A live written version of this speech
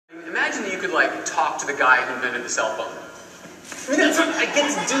imagine that you could, like, talk to the guy who invented the cell phone. I mean, that's what I get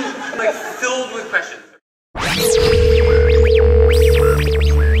to do. I'm, like, filled with questions.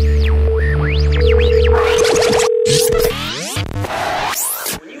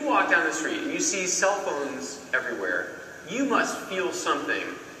 When you walk down the street and you see cell phones everywhere, you must feel something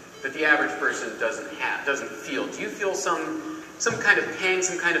that the average person doesn't feel. Do you feel some kind of pang,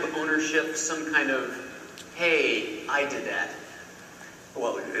 some kind of ownership, some kind of, hey, I did that?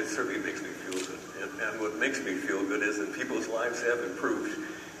 Well, it certainly makes me feel good. And what makes me feel good is that people's lives have improved.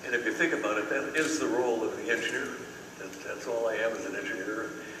 And if you think about it, that is the role of the engineer. That's all I am as an engineer.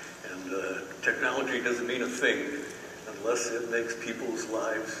 And technology doesn't mean a thing unless it makes people's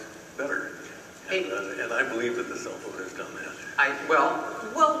lives better. And I believe that the cell phone has done that. Well,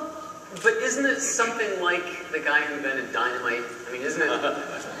 but isn't it something like the guy who invented dynamite? I mean, isn't it a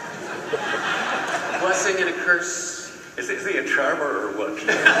blessing and a curse? Is he a charmer or what?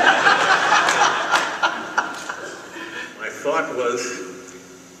 My thought was,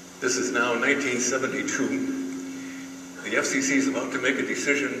 this is now 1972. The FCC is about to make a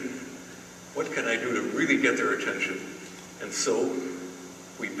decision. What can I do to really get their attention? And so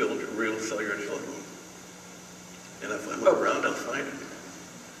we built a real cellular telephone. And if I look around, I'll find it.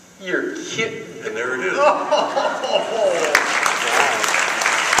 You're kidding. And there it is.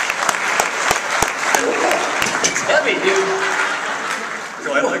 It's heavy, dude.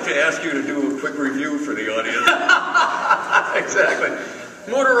 So I'd like to ask you to do a quick review for the audience. Exactly.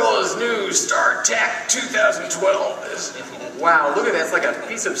 Motorola's new StarTAC 2012. Wow, look at that. It's like a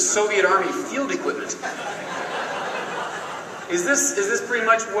piece of Soviet Army field equipment. Is this pretty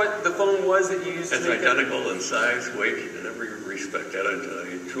much what the phone was that you used to make? It's identical in size, weight, in every respect. At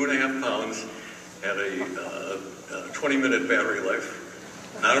 2.5 pounds, had a 20-minute battery life.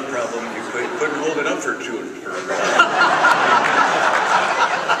 Not a problem. You couldn't hold it up for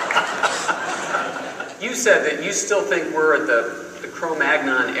You said that you still think we're at the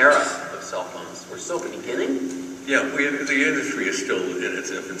Cro-Magnon era of cell phones. We're still at the beginning? Yeah, the industry is still in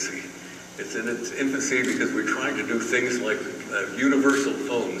its infancy. It's in its infancy because we're trying to do things like universal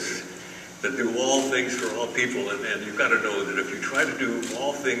phones that do all things for all people. And you've got to know that if you try to do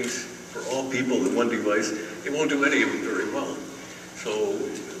all things for all people in one device, it won't do any of them very well. So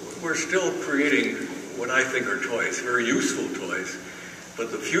we're still creating what I think are toys, very useful toys.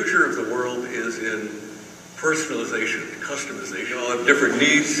 But the future of the world is in personalization, customization. All have different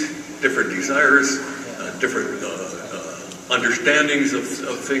needs, different desires, different understandings of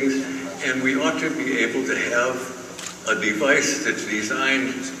things. And we ought to be able to have a device that's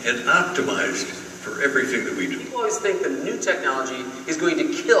designed and optimized for everything that we do. People always think the new technology is going to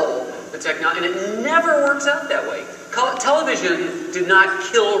kill the technology, and it never works out that way. Television did not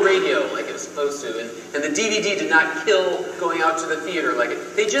kill radio like it was supposed to, and the DVD did not kill going out to the theater like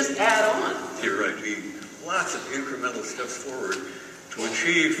it. They just add on. You're right. Lots of incremental steps forward to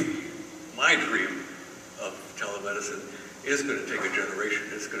achieve my dream of telemedicine. Is going to take a generation.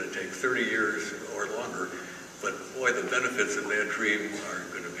 It's going to take 30 years or longer. But boy, the benefits of that dream are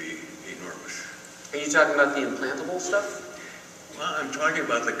going to be enormous. Are you talking about the implantable stuff? Well, I'm talking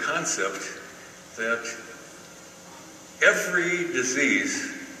about the concept that every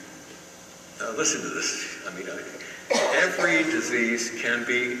disease, now listen to this, every disease can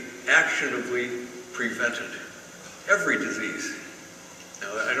be actionably prevented. Every disease.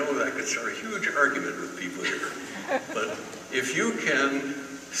 Now, I know that could start a huge argument with people here, but if you can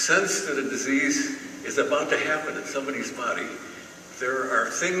sense that a disease is about to happen in somebody's body, there are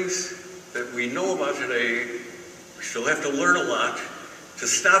things that we know about today. We still have to learn a lot to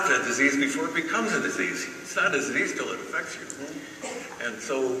stop that disease before it becomes a disease. It's not a disease till it affects you. And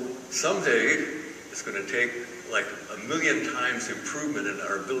so someday it's going to take like 1 million times improvement in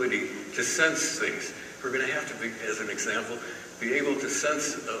our ability to sense things. We're going to have to be, as an example, be able to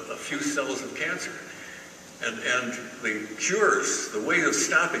sense a few cells of cancer. And the cures, the way of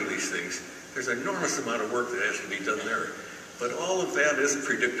stopping these things, there's an enormous amount of work that has to be done there. But all of that is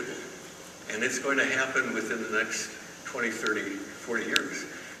predictable. And it's going to happen within the next 20, 30, 40 years.